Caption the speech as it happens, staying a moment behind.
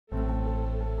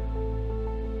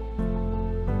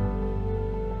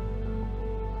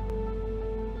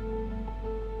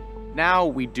now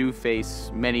we do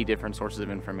face many different sources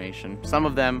of information. Some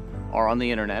of them are on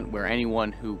the internet, where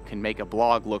anyone who can make a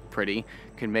blog look pretty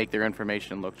can make their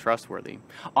information look trustworthy.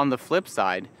 On the flip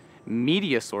side,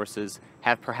 media sources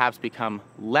have perhaps become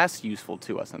less useful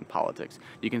to us in politics.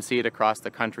 You can see it across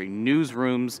the country.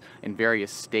 Newsrooms in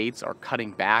various states are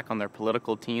cutting back on their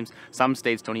political teams. Some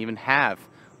states don't even have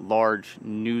large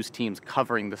news teams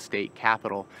covering the state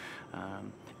capital.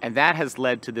 And that has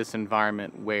led to this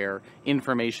environment where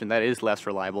information that is less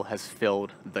reliable has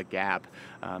filled the gap.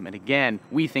 And again,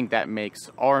 we think that makes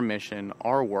our mission,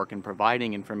 our work in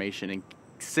providing information in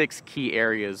 6 key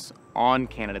areas on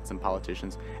candidates and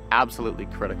politicians absolutely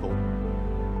critical.